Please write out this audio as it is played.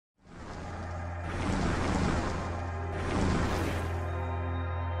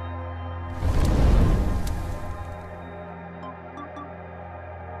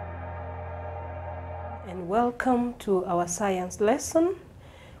and welcome to our science lesson.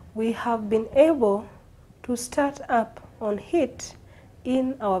 We have been able to start up on heat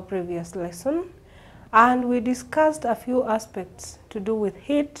in our previous lesson, and we discussed a few aspects to do with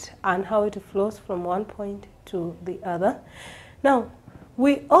heat and how it flows from one point to the other. Now,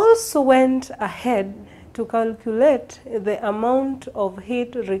 we also went ahead to calculate the amount of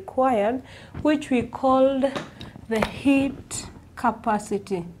heat required, which we called the heat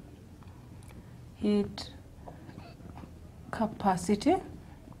capacity. Heat capacity.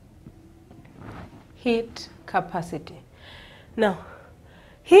 Heat capacity. Now,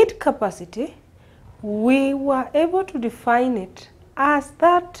 heat capacity, we were able to define it as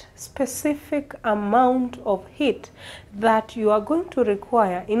that specific amount of heat that you are going to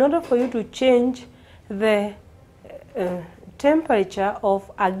require in order for you to change the temperature of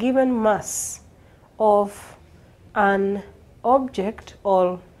a given mass of an object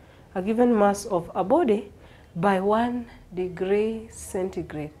or a given mass of a body by 1 degree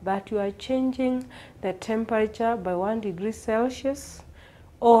centigrade. That you are changing the temperature by 1 degree Celsius,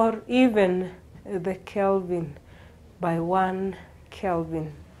 or even the Kelvin by 1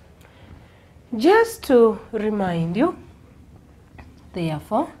 Kelvin. Just to remind you,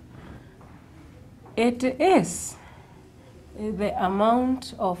 therefore, it is the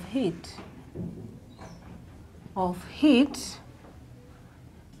amount of heat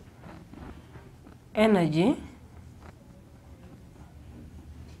energy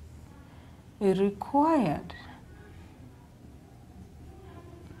required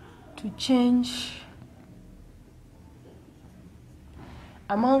to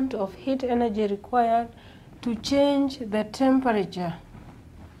change the temperature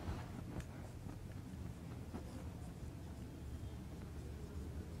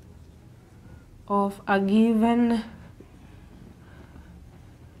of a given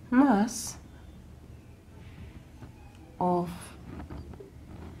mass of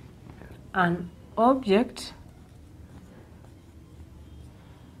an object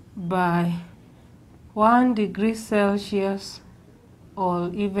by 1 degree Celsius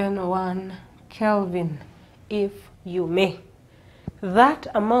or even 1 Kelvin, if you may. That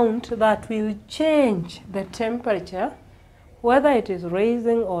amount that will change the temperature, whether it is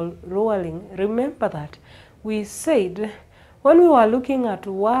raising or lowering. Remember that we said when we were looking at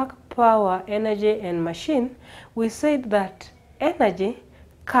work, power, energy, and machine, we said that energy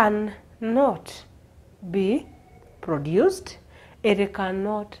cannot be produced, it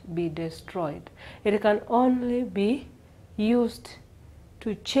cannot be destroyed. It can only be used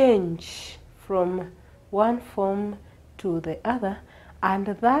to change from one form to the other, and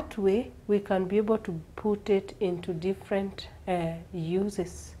that way we can be able to put it into different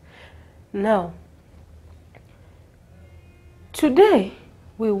uses. Now, today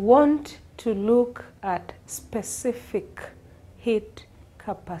we want to look at specific heat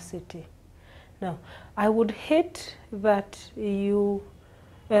capacity. Now, I would hate that you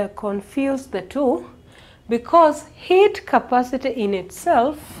confuse the two, because heat capacity in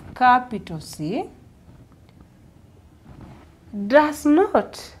itself, capital C, does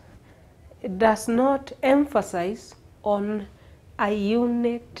not emphasize on a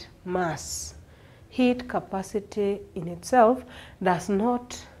unit mass. Heat capacity in itself does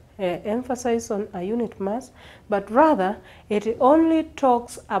not emphasize on a unit mass, but rather it only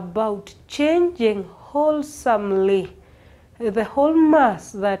talks about changing wholesomely the whole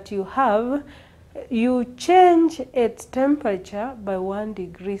mass that you have. You change its temperature by 1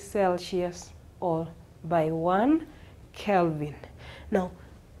 degree Celsius or by 1 Kelvin. Now,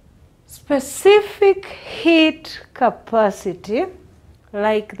 specific heat capacity,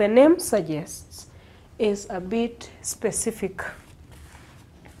 like the name suggests, is a bit specific.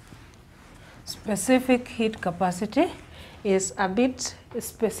 Specific heat capacity is a bit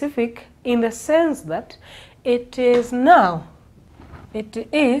specific in the sense that it is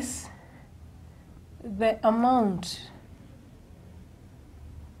the amount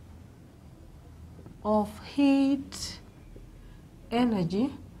of heat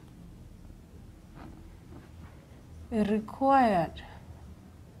energy required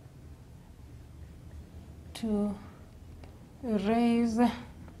to raise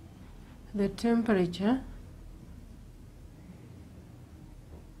the temperature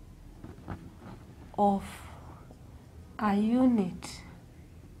of a unit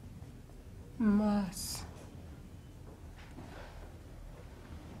mass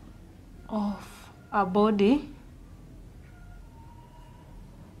of a body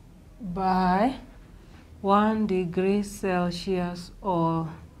by 1 degree Celsius or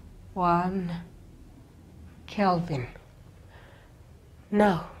 1 Kelvin.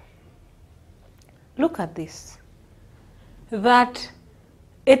 Now, look at this, that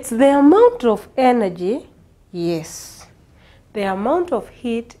it's the amount of energy, yes, the amount of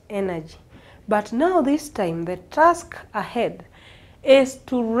heat energy. But now this time the task ahead is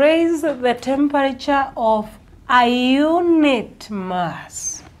to raise the temperature of a unit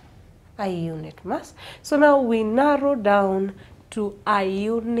mass. A unit mass. So now we narrow down to a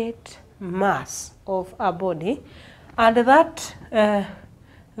unit mass of a body, and that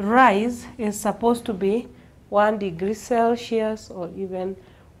rise is supposed to be 1 degree Celsius or even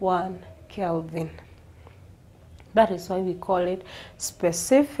 1 Kelvin. That is why we call it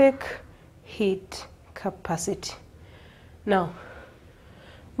specific heat capacity. Now,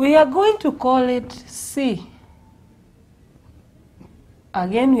 we are going to call it C.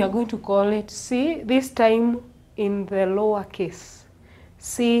 Again, we are going to call it C, this time in the lowercase.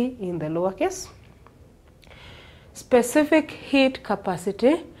 C in the lowercase. Specific heat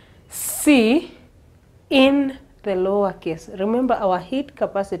capacity, C in the lowercase. Remember, our heat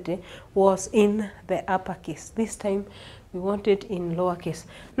capacity was in the uppercase. This time we want it in lowercase.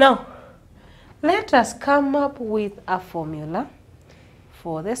 Now, let us come up with a formula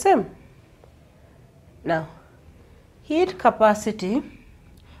for the same. Now, heat capacity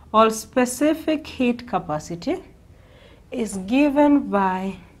or specific heat capacity is given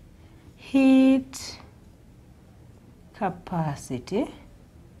by heat capacity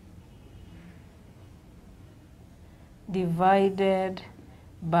divided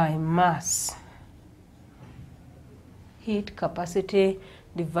by mass. Heat capacity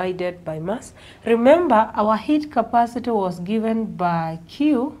divided by mass. Remember, our heat capacity was given by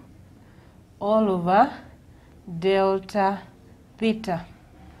Q all over delta theta,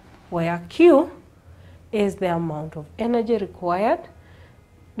 where Q is the amount of energy required,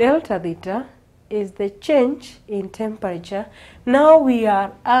 delta theta is the change in temperature. Now we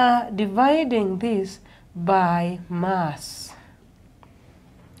are dividing this by mass.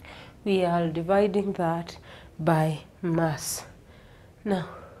 We are dividing that by mass. Now,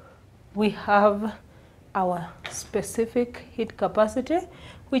 we have our specific heat capacity,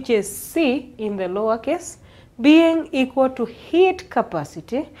 which is C in the lowercase, being equal to heat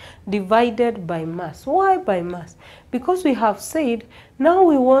capacity divided by mass. Why by mass? Because we have said now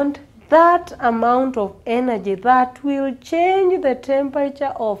we want that amount of energy that will change the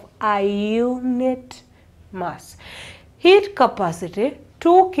temperature of a unit mass. Heat capacity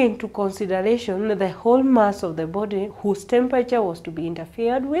took into consideration the whole mass of the body whose temperature was to be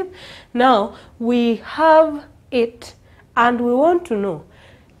interfered with. Now we have it and we want to know,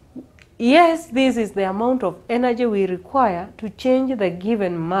 yes, this is the amount of energy we require to change the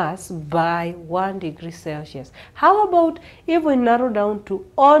given mass by 1 degree Celsius. How about if we narrow down to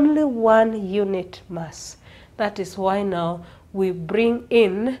only 1 unit mass? That is why now we bring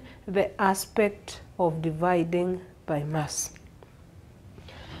in the aspect of dividing by mass.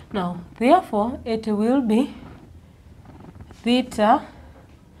 Now, therefore, it will be theta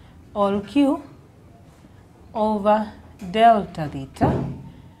all Q over delta theta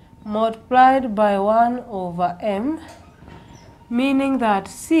multiplied by 1 over m, meaning that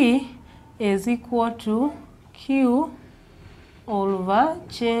C is equal to Q over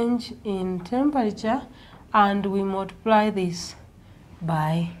change in temperature, and we multiply this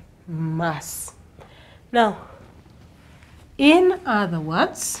by mass. Now, in other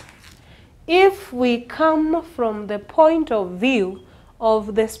words, if we come from the point of view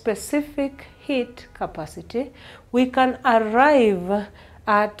of the specific heat capacity, we can arrive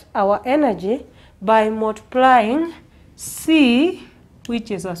at our energy by multiplying C, which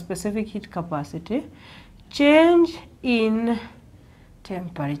is a specific heat capacity, change in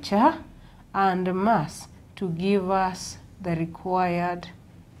temperature, and mass to give us the required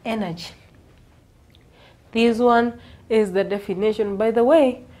energy. This one is the definition. By the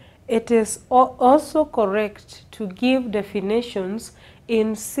way, it is also correct to give definitions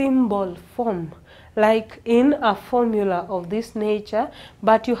in symbol form, like in a formula of this nature,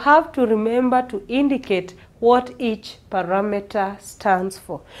 but you have to remember to indicate what each parameter stands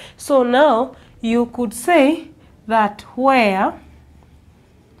for. So now you could say that where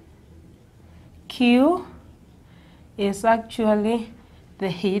Q is actually the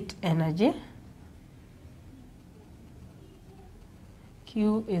heat energy,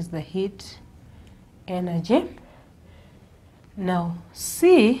 Q is the heat energy. Now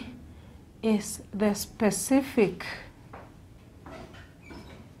C is the specific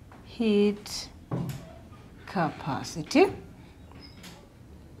heat capacity.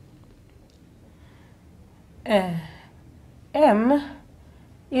 M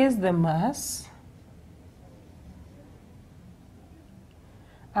is the mass,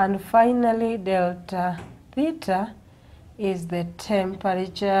 And finally, delta theta is the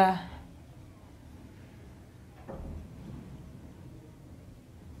temperature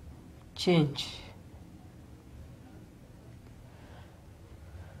change.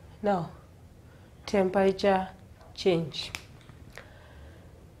 Now, temperature change.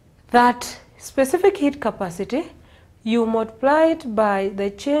 That specific heat capacity, you multiply it by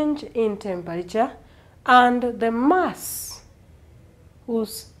the change in temperature and the mass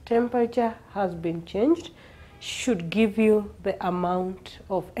whose temperature has been changed should give you the amount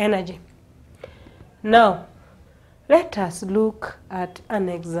of energy. Now, let us look at an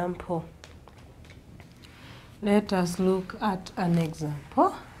example. Let us look at an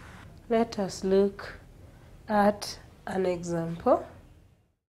example. Let us look at an example.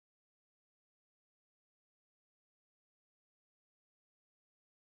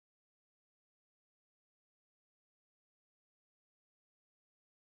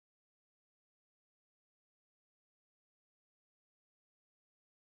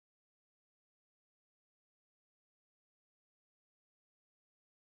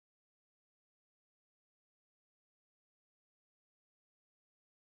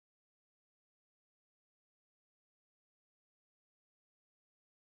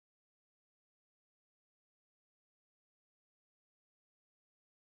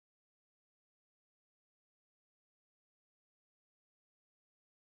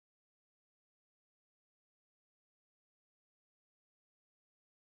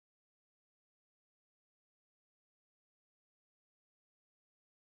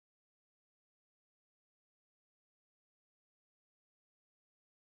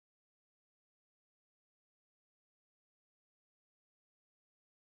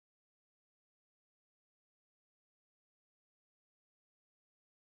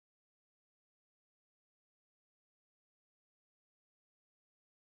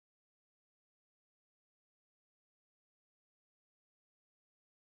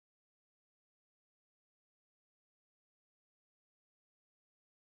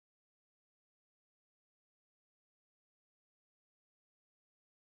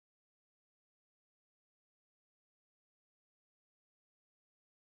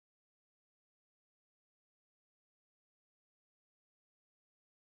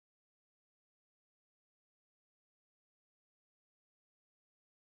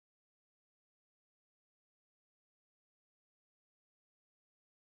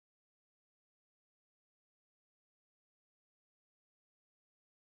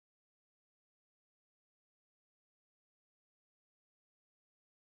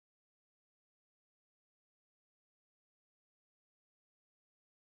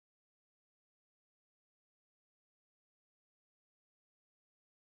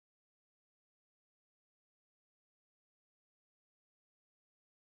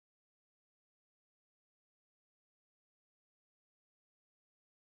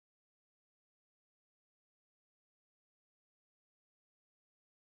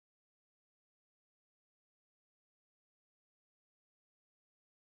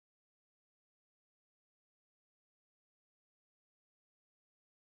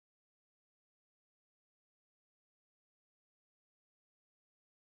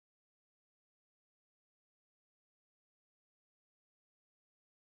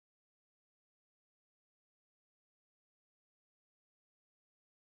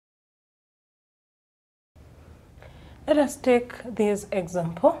 Let us take this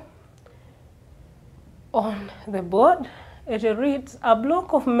example. On the board, it reads, a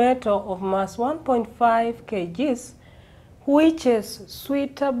block of metal of mass 1.5 kgs, which is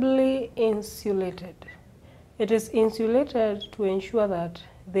suitably insulated. It is insulated to ensure that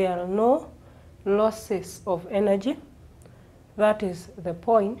there are no losses of energy. That is the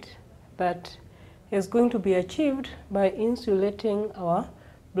point that is going to be achieved by insulating our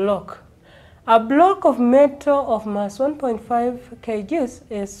block. A block of metal of mass 1.5 kgs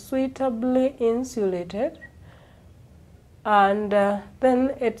is suitably insulated, and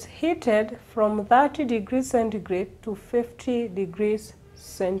then it's heated from 30 degrees centigrade to 50 degrees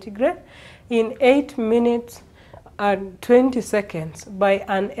centigrade in 8 minutes and 20 seconds by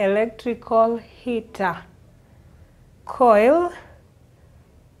an electrical heater coil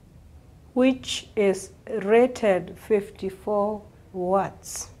which is rated 54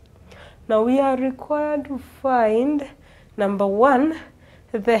 watts. Now we are required to find, number one,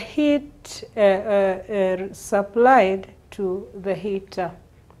 the heat supplied to the heater.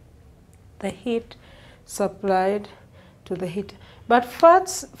 The heat supplied to the heater. But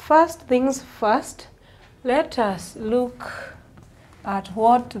first things first, let us look at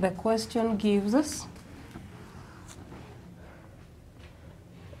what the question gives us.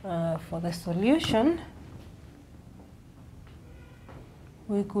 For the solution,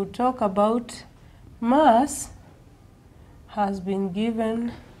 we could talk about mass has been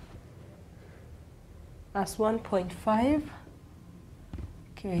given as 1.5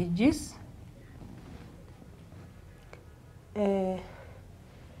 kgs.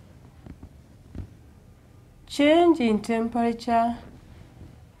 Change in temperature,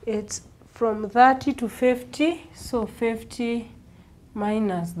 it's from 30 to 50, so 50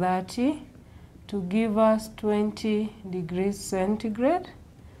 minus 30 to give us 20 degrees centigrade.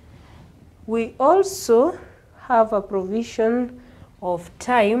 We also have a provision of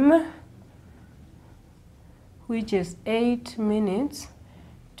time, which is 8 minutes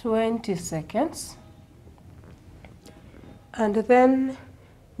 20 seconds. And then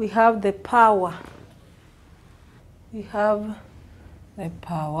we have the power. We have the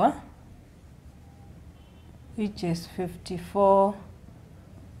power, which is 54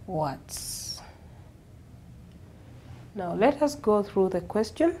 watts. Now let us go through the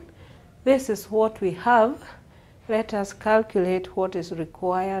question. This is what we have. Let us calculate what is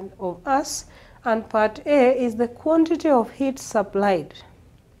required of us. And part A is the quantity of heat supplied.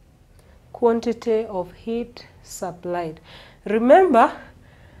 Quantity of heat supplied. Remember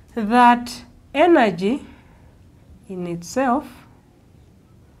that energy in itself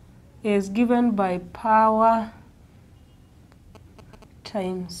is given by power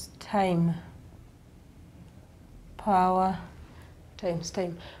times time. Power times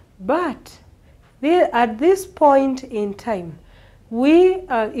time. But at this point in time, we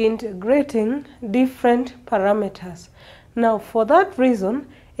are integrating different parameters. Now, for that reason,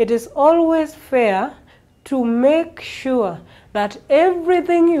 it is always fair to make sure that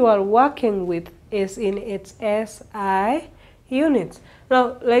everything you are working with is in its SI units.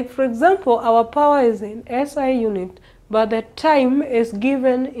 Now, like for example, our power is in SI unit, but the time is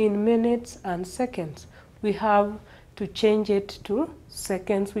given in minutes and seconds. We have to change it to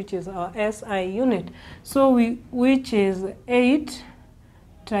seconds, which is our SI unit. So which is 8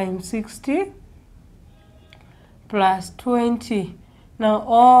 times 60 plus 20. Now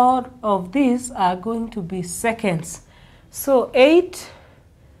all of these are going to be seconds. So 8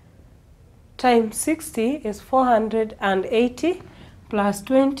 times 60 is 480 plus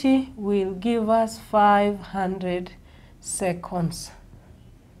 20 will give us 500 seconds.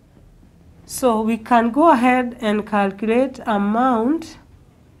 So we can go ahead and calculate amount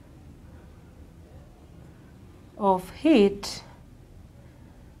of heat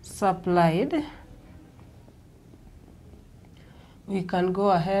supplied. We can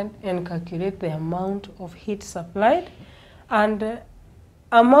go ahead and calculate the amount of heat supplied, and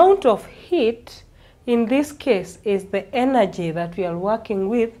amount of heat in this case is the energy that we are working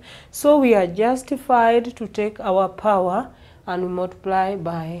with, so we are justified to take our power and we multiply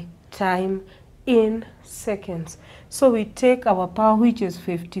by time in seconds. So we take our power, which is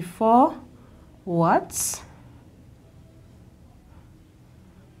 54 watts,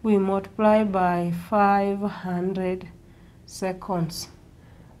 we multiply by 500 seconds,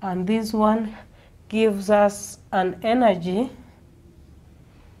 and this one gives us an energy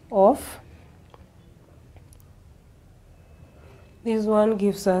of, this one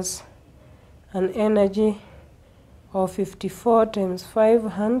gives us an energy of 54 times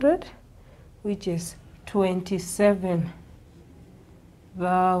 500, which is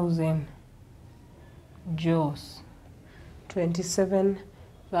 27,000 joules.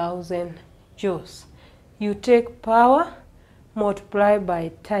 27,000 joules. You take power, multiply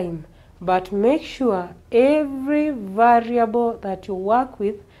by time, but make sure every variable that you work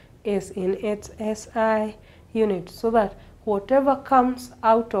with is in its SI unit, so that whatever comes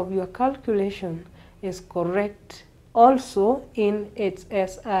out of your calculation is correct also in its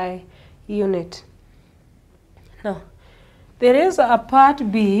SI unit. Now, there is a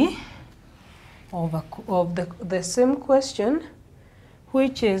part B of the same question,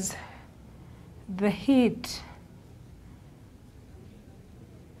 which is the heat.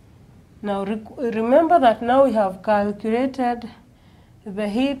 Now, remember that now we have calculated the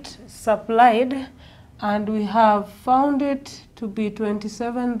heat supplied, and we have found it to be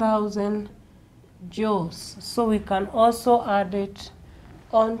 27,000 joules. So we can also add it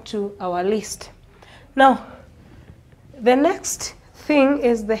onto our list. Now, the next thing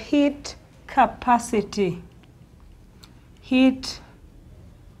is the heat capacity. Heat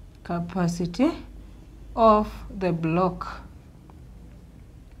capacity of the block.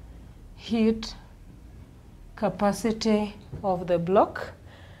 Heat capacity of the block.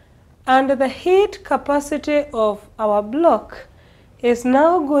 And the heat capacity of our block is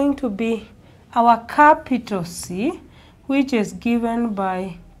now going to be our capital C, which is given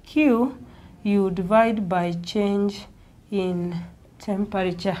by Q you divide by change in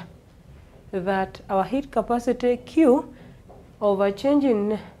temperature. That our heat capacity Q over change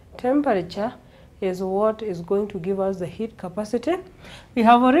in temperature is what is going to give us the heat capacity. We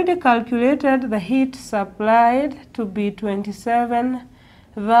have already calculated the heat supplied to be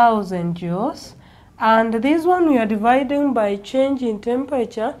 27,000 joules, and this one we are dividing by change in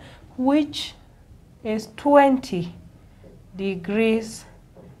temperature, which is 20 degrees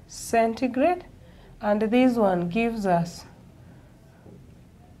centigrade, and this one gives us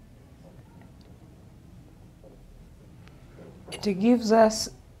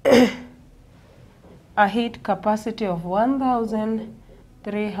a heat capacity of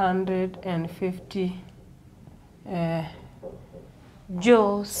 1,350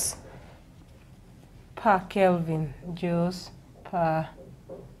 joules per Kelvin. Joules per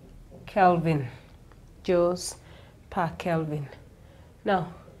Kelvin. Joules per Kelvin. Now,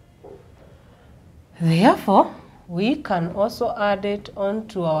 therefore, we can also add it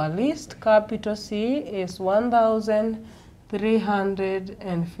onto our list. Capital C is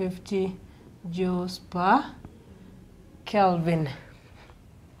 1,350 joules per Kelvin.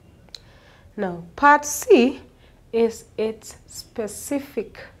 Now, part C is its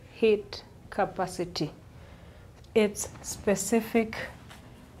specific heat capacity. Its specific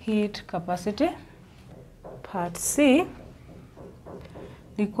heat capacity. Part C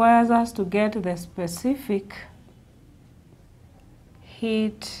requires us to get the specific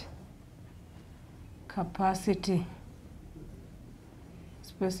heat capacity.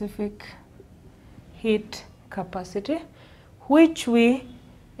 Specific heat capacity, which we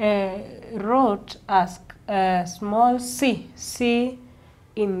wrote as small c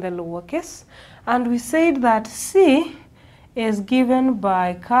in the lowercase, and we said that C is given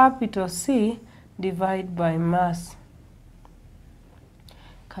by capital C divided by mass.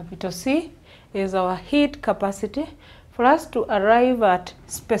 Capital C is our heat capacity. For us to arrive at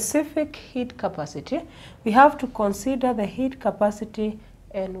specific heat capacity, we have to consider the heat capacity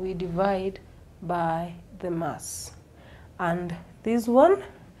and we divide by the mass. And this one,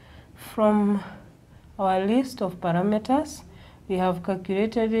 from our list of parameters, we have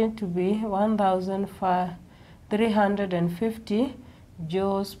calculated it to be 1,350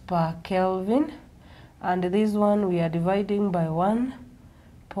 joules per Kelvin, and this one we are dividing by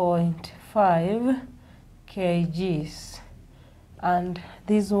 1.5 kgs, and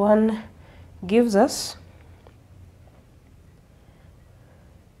this one gives us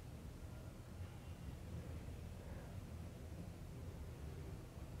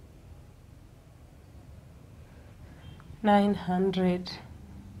 900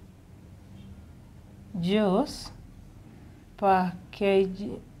 joules per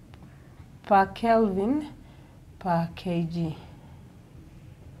kg per Kelvin per kg.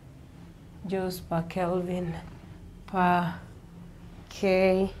 Joules per Kelvin per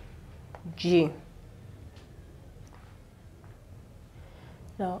kg.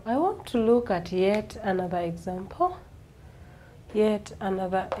 Now I want to look at yet another example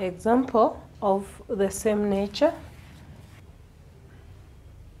of the same nature.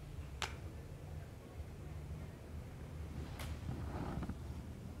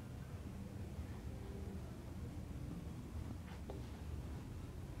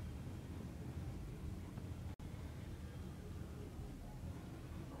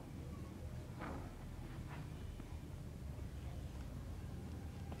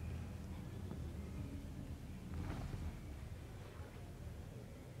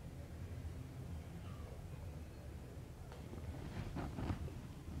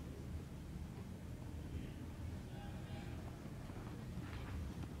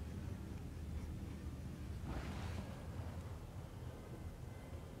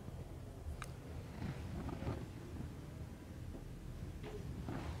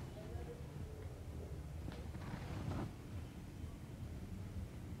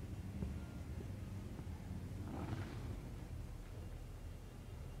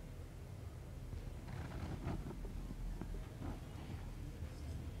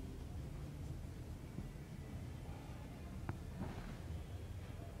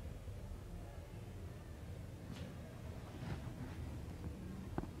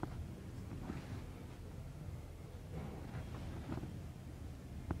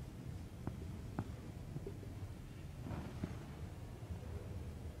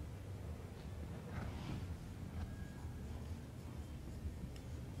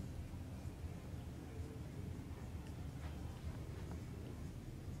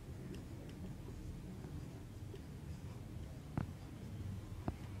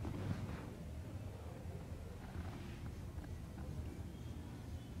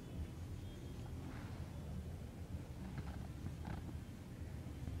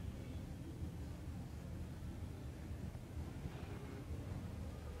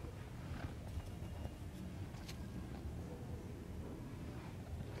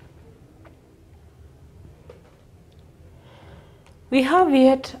 We have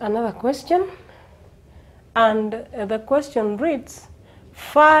yet another question, and the question reads,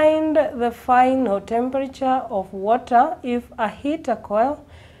 find the final temperature of water if a heater coil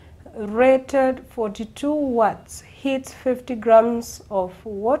rated 42 watts heats 50 grams of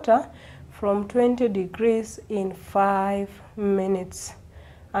water from 20 degrees in 5 minutes,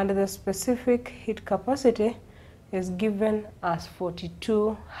 and the specific heat capacity is given as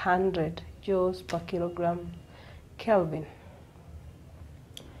 4200 joules per kilogram Kelvin.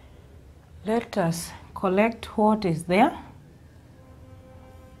 Let us collect what is there.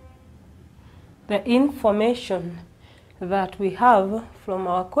 The information that we have from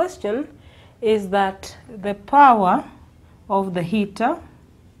our question is that the power of the heater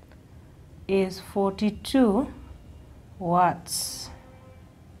is 42 watts.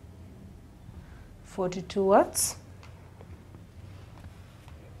 42 watts.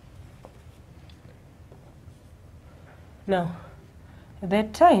 Now, the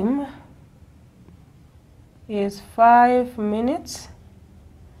time is 5 minutes,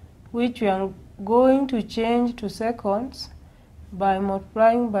 which we are going to change to seconds by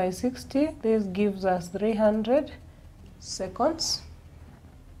multiplying by 60. This gives us 300 seconds.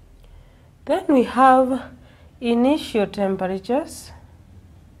 Then we have initial temperatures.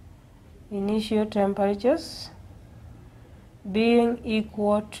 Initial temperatures being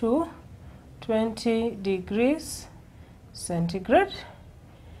equal to 20 degrees centigrade.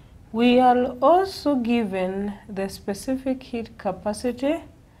 We are also given the specific heat capacity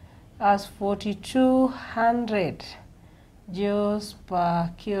as 4200 joules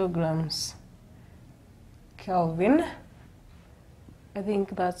per kilograms Kelvin. I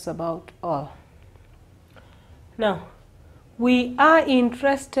think that's about all. Now, we are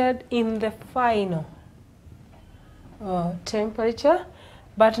interested in the final temperature,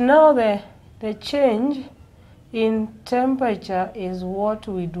 but now the change in temperature is what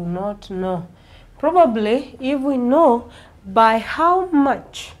we do not know. Probably, if we know by how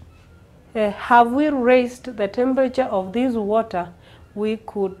much have we raised the temperature of this water, we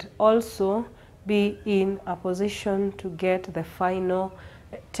could also be in a position to get the final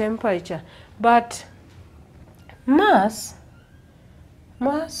temperature. But mass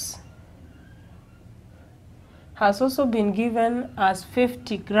has also been given as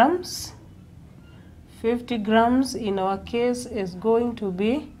 50 grams. 50 grams in our case is going to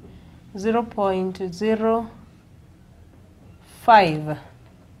be 0.05.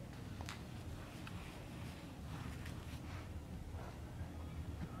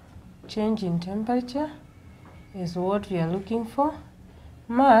 Change in temperature is what we are looking for.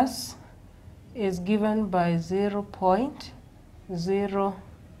 Mass is given by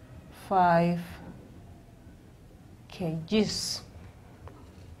 0.05 kgs.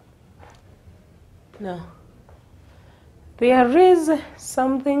 Now, there is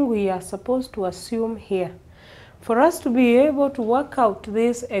something we are supposed to assume here. For us to be able to work out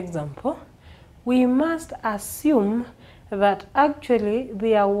this example, we must assume that actually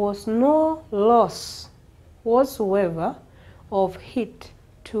there was no loss whatsoever of heat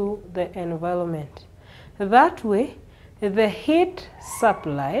to the environment. That way, the heat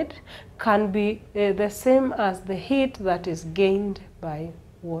supplied can be the same as the heat that is gained by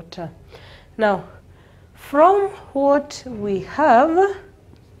water. Now, from what we have,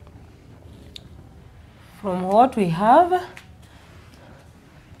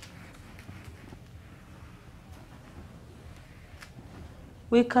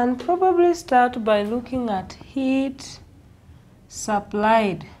 we can probably start by looking at heat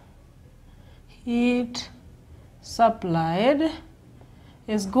supplied. Heat supplied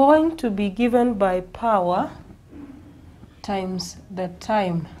is going to be given by power times the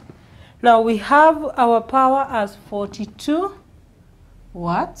time. Now we have our power as 42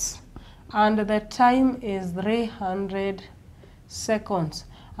 watts and the time is 300 seconds.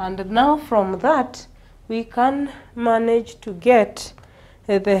 And now from that we can manage to get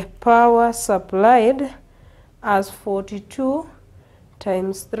the power supplied as 42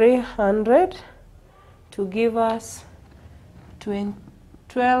 times 300 to give us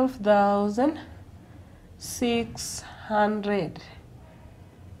 12,600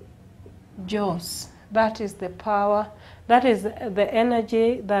 joules. That is the power, that is the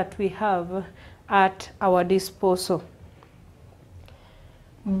energy that we have at our disposal.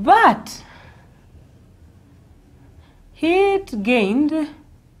 But heat gained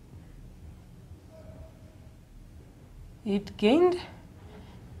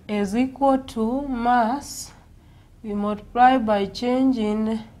is equal to mass. We multiply by change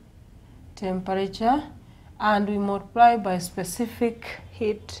in temperature and we multiply by specific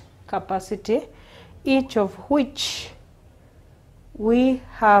heat capacity, each of which we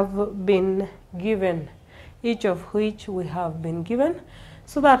have been given, each of which we have been given,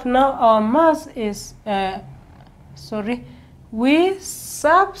 so that now our mass is, we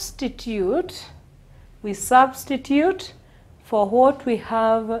substitute for what we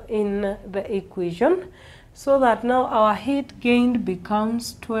have in the equation, so that now our heat gained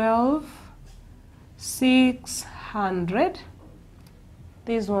becomes 12,600.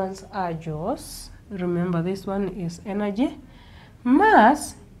 These ones are joules. Remember, this one is energy.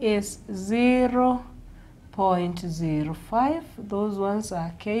 Mass is 0.05. Those ones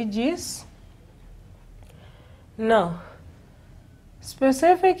are kgs. Now,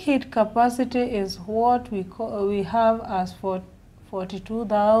 specific heat capacity is what we have as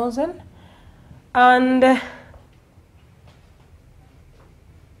 42,000, and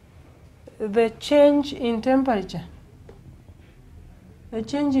the change in temperature. The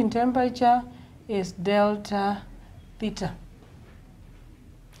change in temperature is delta theta.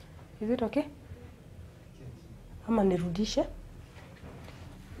 Is it okay? Ama nirudishe?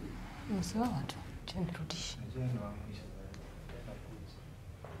 Sawa tu. Nirudishe.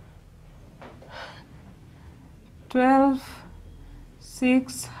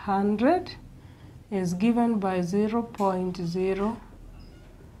 12,600 is given by 0.05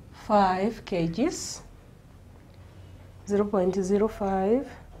 kgs. 0.05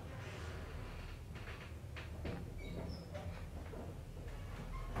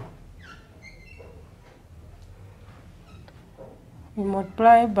 we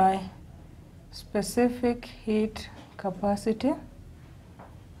multiply by specific heat capacity,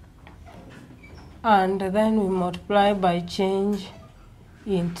 and then we multiply by change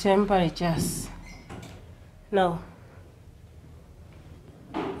in temperatures. Now,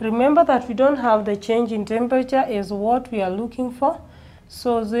 remember that we don't have the change in temperature is what we are looking for.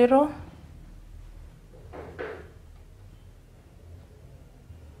 So 0.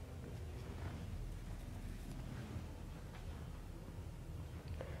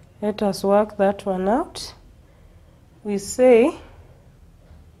 Let us work that one out. We say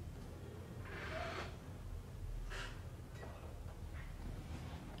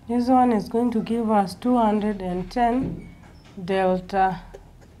this one is going to give us 210 delta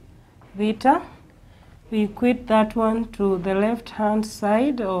theta. We equate that one to the left-hand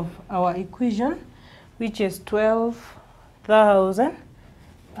side of our equation, which is 12,000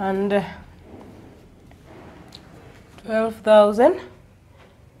 and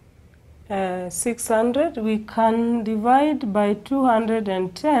 12,600. We can divide by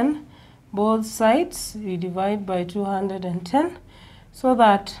 210 both sides. We divide by 210, so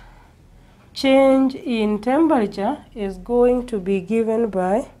that change in temperature is going to be given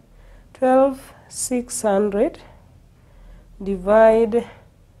by 12,600 divide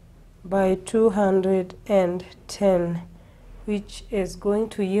by 210, which is going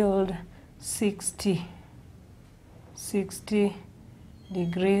to yield 60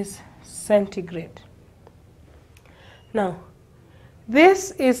 degrees centigrade. Now,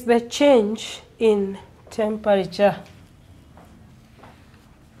 this is the change in temperature.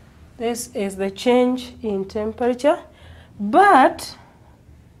 This is the change in temperature, but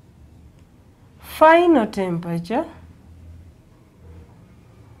final temperature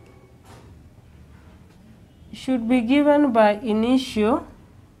should be given by initial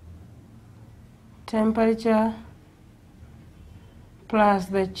temperature plus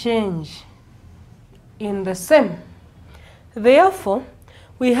the change in the same. Therefore,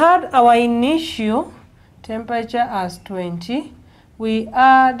 we had our initial temperature as 20. We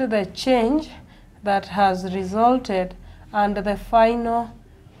add the change that has resulted, and the final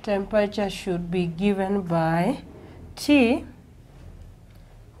temperature should be given by T,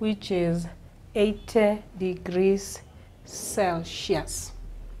 which is 80 degrees Celsius.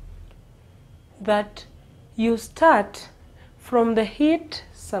 That you start from the heat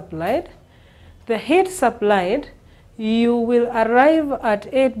supplied. The heat supplied, you will arrive at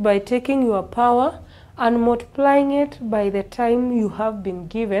it by taking your power and multiplying it by the time you have been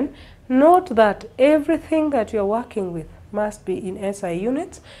given. Note that everything that you're working with must be in SI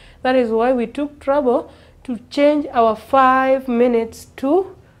units. That is why we took trouble to change our 5 minutes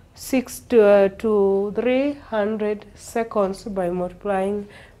to 300 seconds by multiplying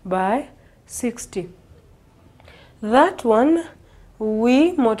by 60. That one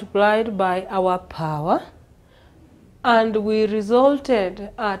we multiplied by our power, and we resulted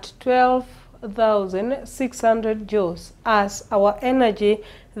at 12,600 joules as our energy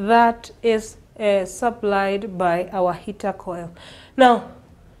that is supplied by our heater coil. Now,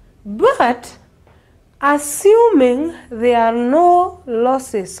 but assuming there are no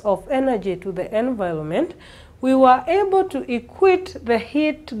losses of energy to the environment, we were able to equate the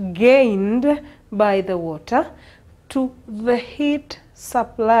heat gained by the water to the heat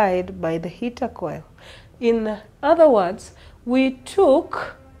supplied by the heater coil. In other words, we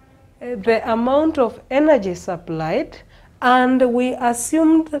took the amount of energy supplied and we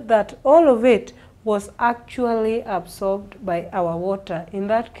assumed that all of it was actually absorbed by our water. In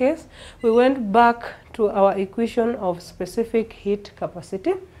that case, we went back to our equation of specific heat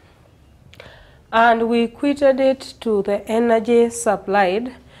capacity and we equated it to the energy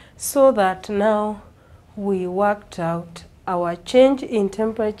supplied, so that now we worked out our change in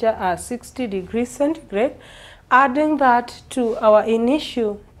temperature at 60 degrees centigrade. Adding that to our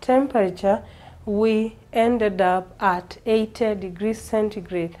initial temperature, we ended up at 80 degrees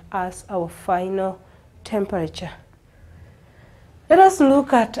centigrade as our final temperature. Let us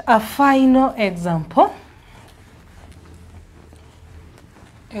look at a final example.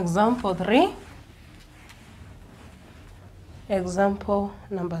 Example 3. Example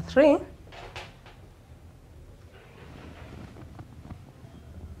number 3.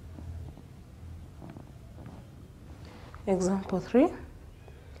 Example 3.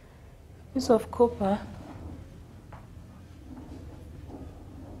 Piece of copper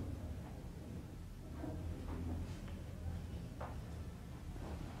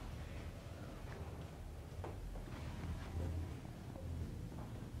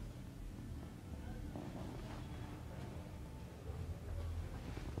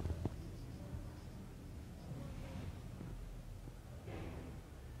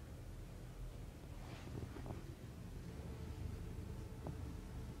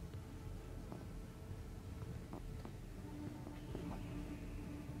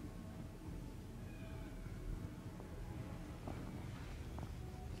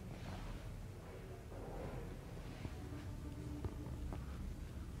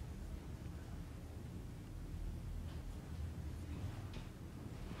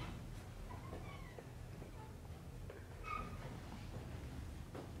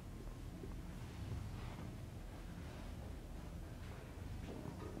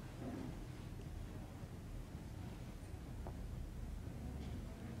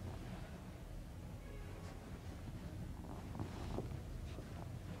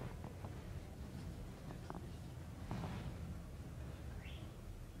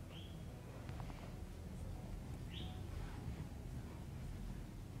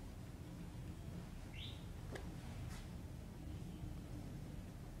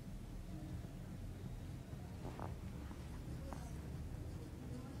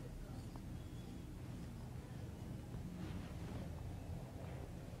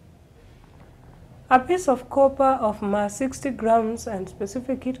A piece of copper of mass 60 grams and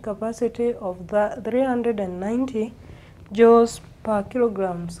specific heat capacity of 390 joules per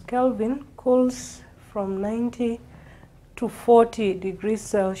kilograms Kelvin cools from 90 to 40 degrees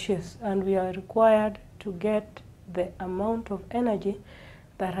Celsius, and we are required to get the amount of energy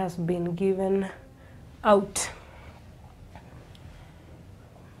that has been given out.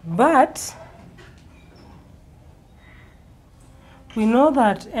 But we know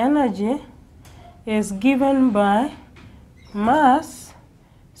that energy is given by mass,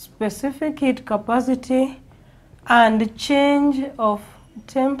 specific heat capacity, and change of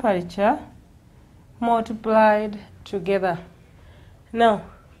temperature multiplied together. Now,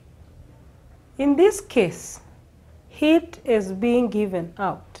 in this case, heat is being given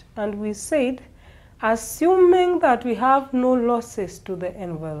out, and we said, assuming that we have no losses to the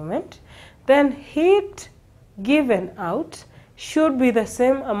environment, then heat given out should be the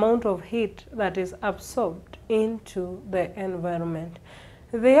same amount of heat that is absorbed into the environment.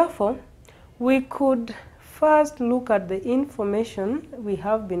 Therefore, we could first look at the information we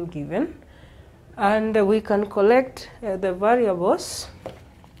have been given, and we can collect the variables.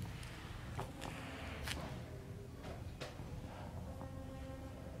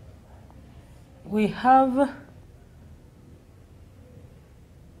 We have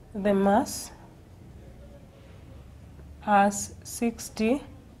the mass as 60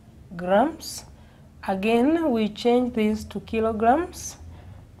 grams. Again, we change this to kilograms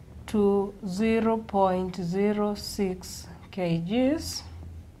to 0.06 kgs.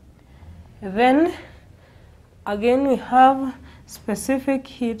 Then again we have specific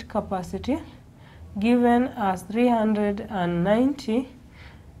heat capacity given as 390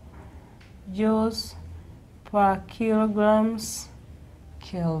 joules per kilograms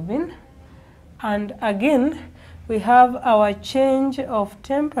Kelvin, and again we have our change of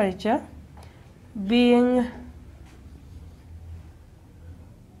temperature being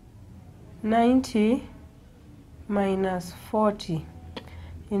 90 minus 40.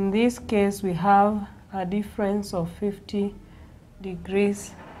 In this case, we have a difference of 50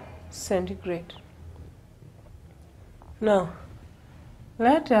 degrees centigrade. Now,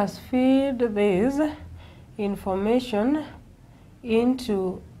 let us feed this information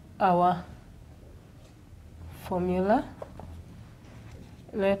into our formula.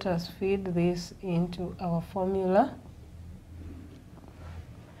 Let us feed this into our formula.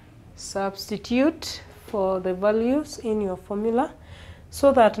 Substitute for the values in your formula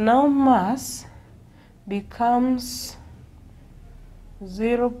so that now mass becomes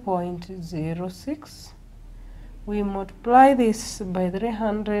 0.06. We multiply this by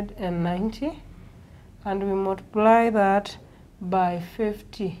 390 and we multiply that by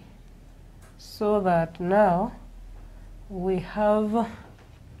 50 so that now we have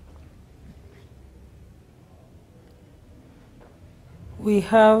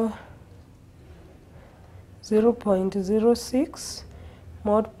 0.06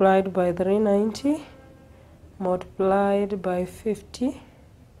 multiplied by 390 multiplied by 50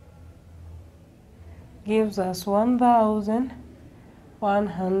 gives us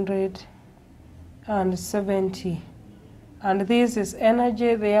 1170, and this is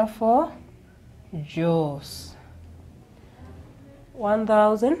energy, therefore joules.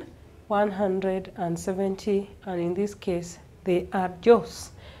 1170, and in this case they are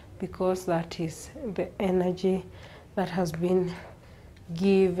joules because that is the energy that has been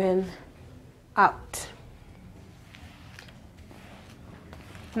given out.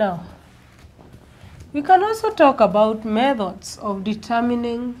 Now, we can also talk about methods of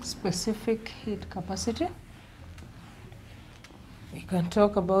determining specific heat capacity. We can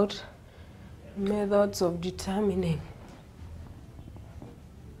talk about methods of determining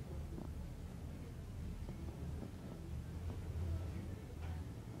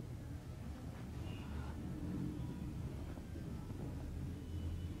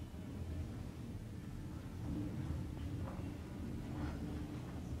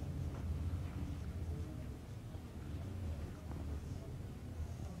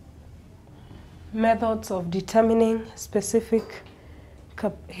specific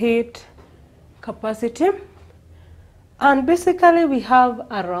heat capacity, and basically we have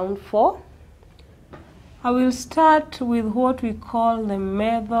around 4. I will start with what we call the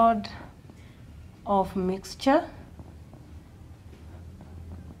method of mixture.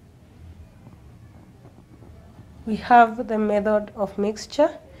 We have the method of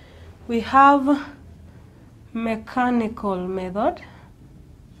mixture. We have mechanical method.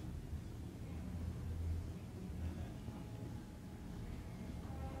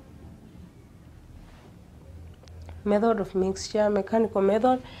 Method of mixture, mechanical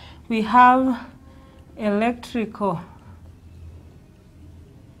method. We have electrical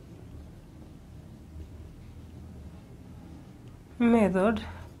method,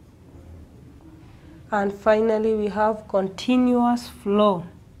 and finally we have continuous flow.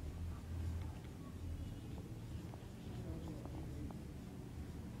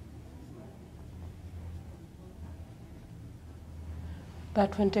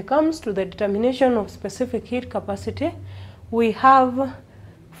 That when it comes to the determination of specific heat capacity, we have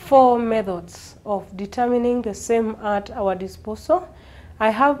 4 methods of determining the same at our disposal. I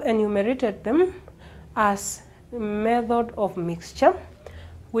have enumerated them as method of mixture.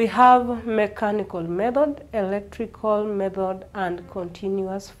 We have mechanical method, electrical method, and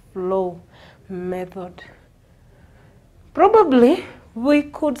continuous flow method. Probably we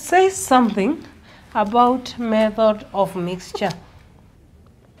could say something about method of mixture.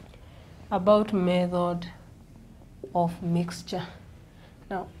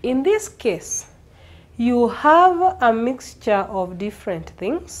 Now, in this case, you have a mixture of different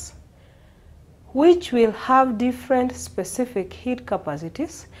things which will have different specific heat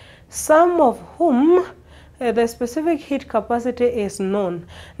capacities, some of whom the specific heat capacity is known.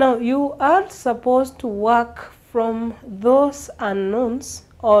 Now, you are supposed to work from those unknowns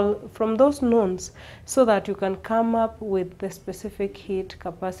or from those knowns so that you can come up with the specific heat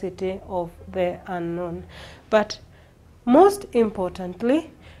capacity of the unknown. But most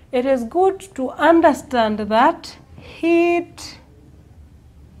importantly, it is good to understand that heat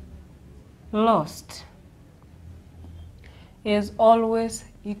lost is always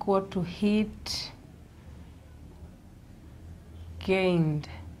equal to heat gained.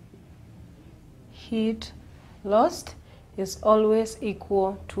 Heat lost is always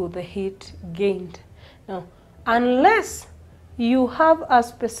equal to the heat gained. Now, unless you have a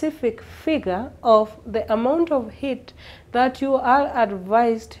specific figure of the amount of heat that you are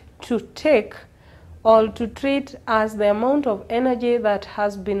advised to take or to treat as the amount of energy that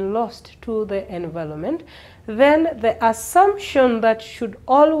has been lost to the environment, then the assumption that should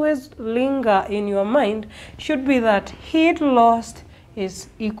always linger in your mind should be that heat lost is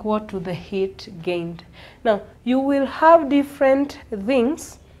equal to the heat gained. Now, you will have different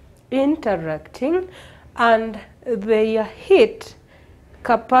things interacting, and their heat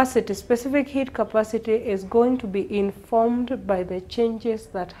capacity, specific heat capacity, is going to be informed by the changes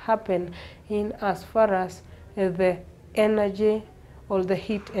that happen in as far as the energy or the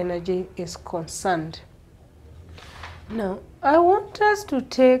heat energy is concerned. Now, I want us to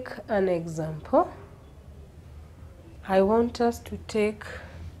take an example.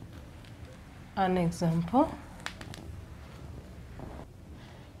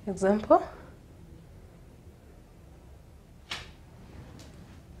 Example.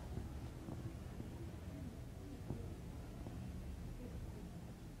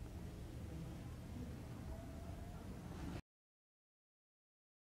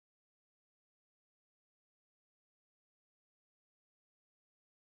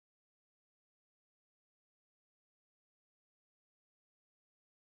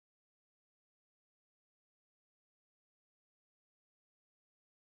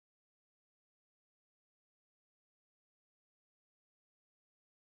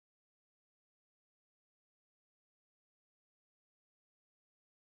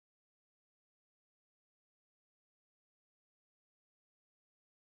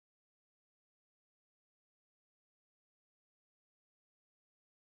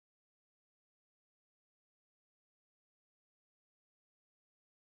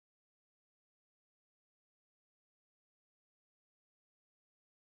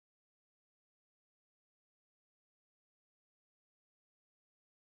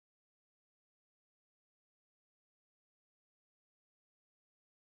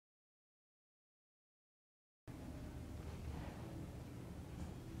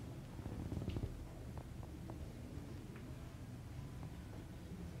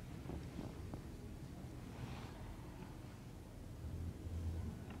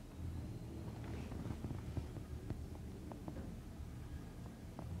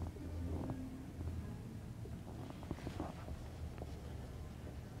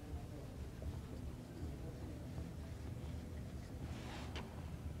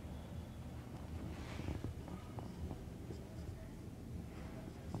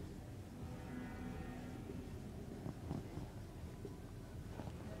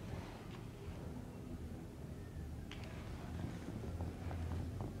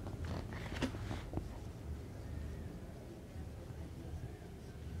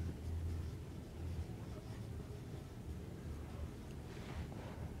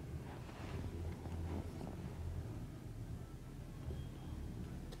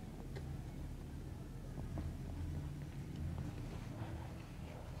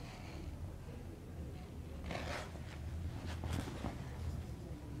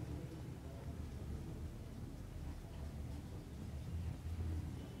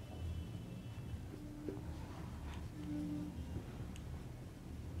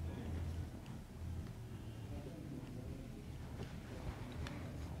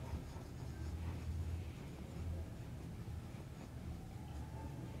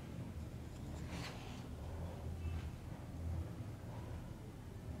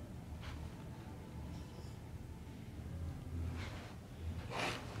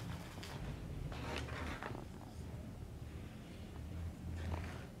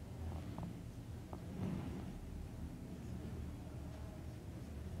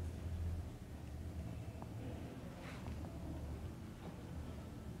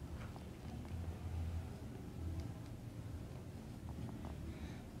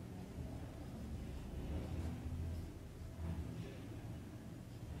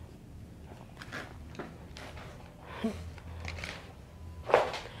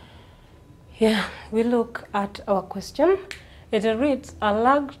 Yeah, we look at our question. It reads, a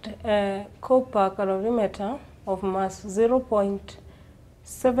lagged copper calorimeter of mass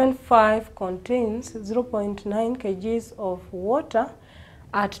 0.75 contains 0.9 kgs of water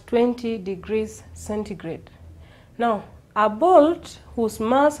at 20 degrees centigrade. Now, a bolt whose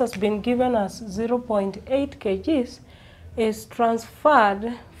mass has been given as 0.8 kgs is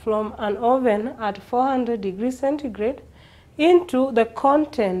transferred from an oven at 400 degrees centigrade into the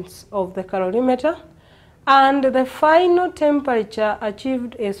contents of the calorimeter, and the final temperature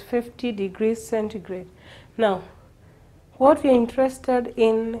achieved is 50 degrees centigrade. Now, what we are interested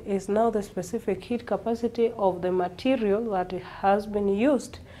in is now the specific heat capacity of the material that has been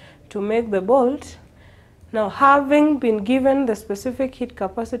used to make the bolt. Now, having been given the specific heat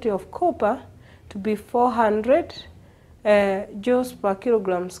capacity of copper to be 400 joules per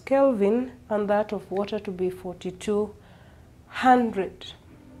kilograms Kelvin, and that of water to be 4200.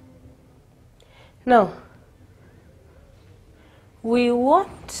 Now, we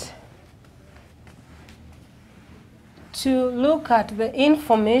want to look at the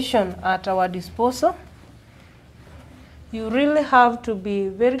information at our disposal. You really have to be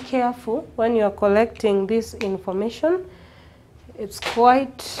very careful when you are collecting this information. It's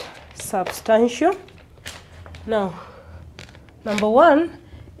quite substantial. Now, number one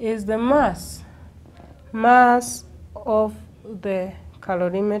is the mass of the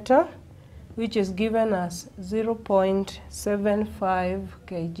calorimeter, which is given as 0.75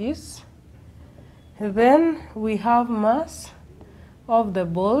 kgs. Then we have mass of the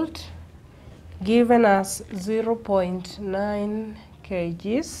bolt, given as 0.9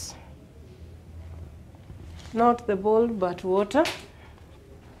 kgs. Not the bolt, but water.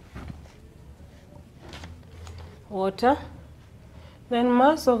 Then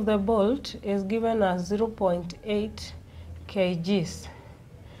mass of the bolt is given as 0.8 kgs.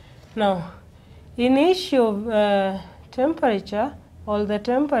 Now, initial temperature, or the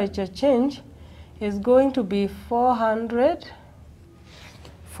temperature change, is going to be 400,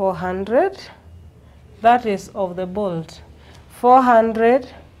 that is of the bolt. 400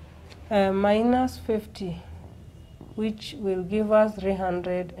 minus 50, which will give us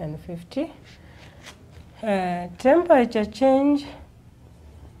 350. Temperature change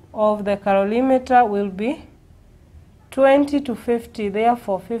of the calorimeter will be 20 to 50,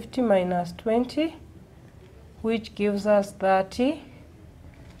 therefore 50 minus 20, which gives us 30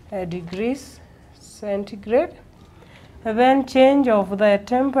 degrees centigrade. And then change of the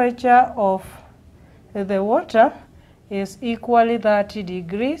temperature of the water is equally 30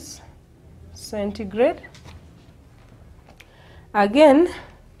 degrees centigrade. Again,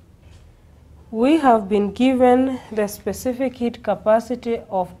 we have been given the specific heat capacity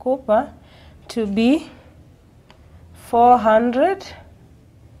of copper to be 400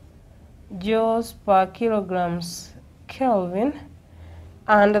 joules per kilograms Kelvin,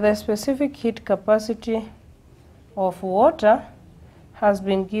 and the specific heat capacity of water has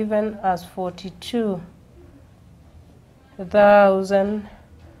been given as 42,000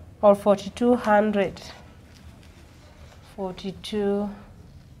 or 4200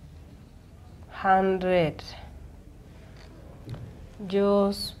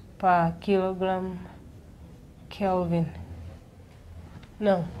 joules per kilogram Kelvin.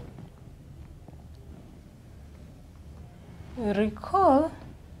 Now, recall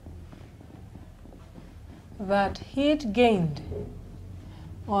that heat gained,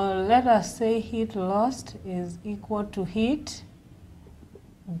 or let us say heat lost, is equal to heat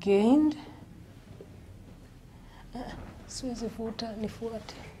gained. Siwezi vuta,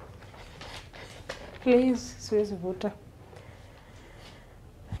 nifuate. Please, siwezi vuta.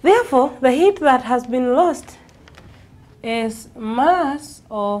 Therefore, the heat that has been lost is mass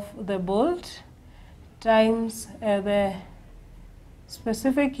of the bolt times the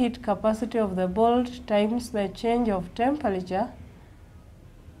specific heat capacity of the bolt times the change of temperature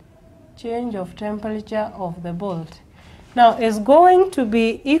of the bolt. Now, is going to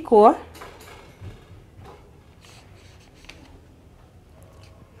be equal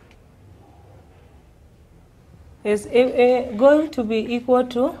going to be equal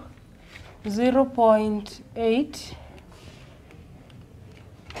to 0.8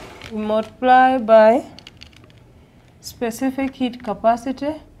 multiply by specific heat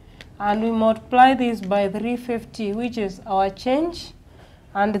capacity, and we multiply this by 350, which is our change,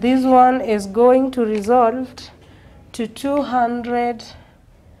 and this one is going to result to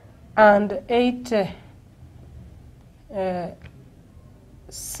 280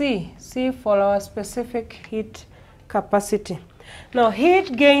 C for our specific heat capacity. Now,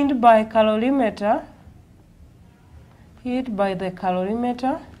 heat gained by calorimeter,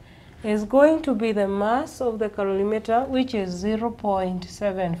 is going to be the mass of the calorimeter, which is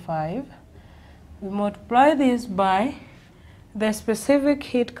 0.75. We multiply this by the specific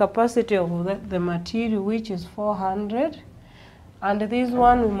heat capacity of the material, which is 400, and this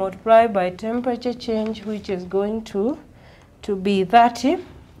one we multiply by temperature change, which is going to be 30,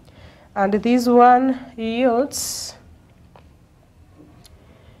 and this one yields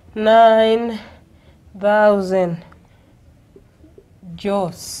 9,000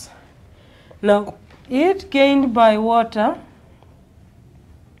 joules. Now, heat gained by water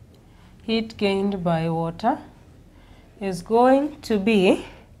is going to be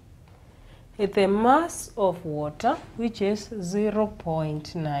the mass of water, which is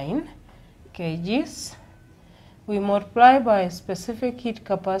 0.9 kgs. We multiply by specific heat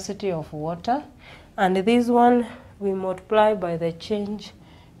capacity of water, and this one we multiply by the change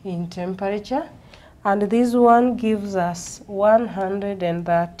in temperature, and this one gives us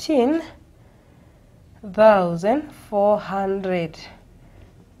 113,400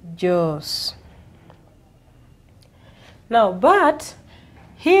 joules. Now, but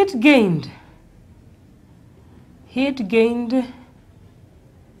heat gained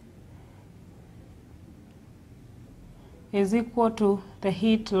is equal to the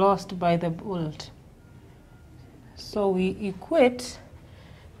heat lost by the bolt. So we equate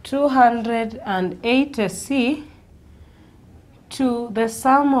 280 C to the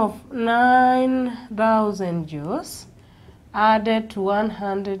sum of 9,000 joules added to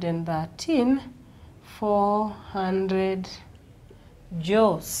 113,400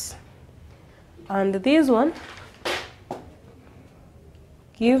 joules. And this one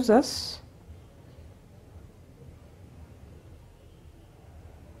gives us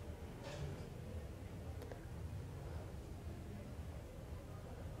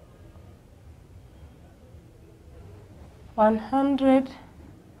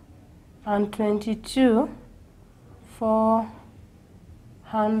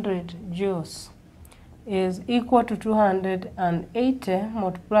 122,400 joules is equal to 280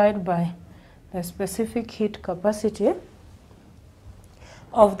 multiplied by the specific heat capacity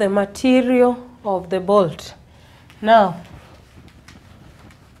of the material of the bolt. Now,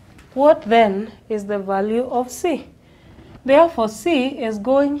 what then is the value of C? Therefore, C is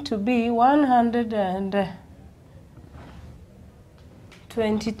going to be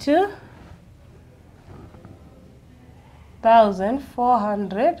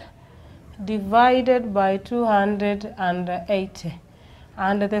 122,400 divided by 280,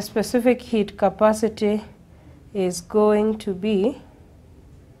 and the specific heat capacity is going to be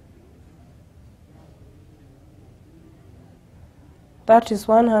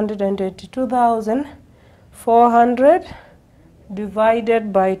 182,400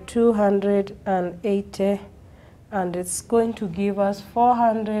 divided by 280, and it's going to give us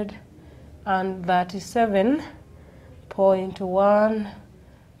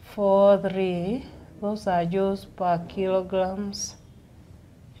 437.143. Those are joules per kilograms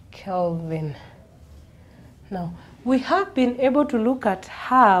Kelvin. Now, we have been able to look at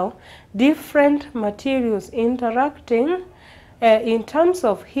how different materials interacting in terms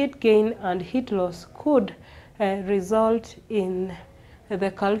of heat gain and heat loss could result in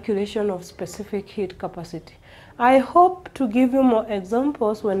the calculation of specific heat capacity. I hope to give you more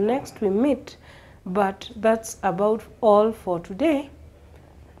examples when next we meet, but that's about all for today.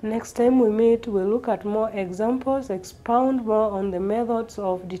 Next time we meet, we'll look at more examples, expound more on the methods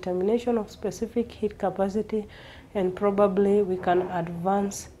of determination of specific heat capacity, and probably we can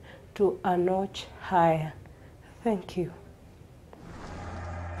advance to a notch higher. Thank you.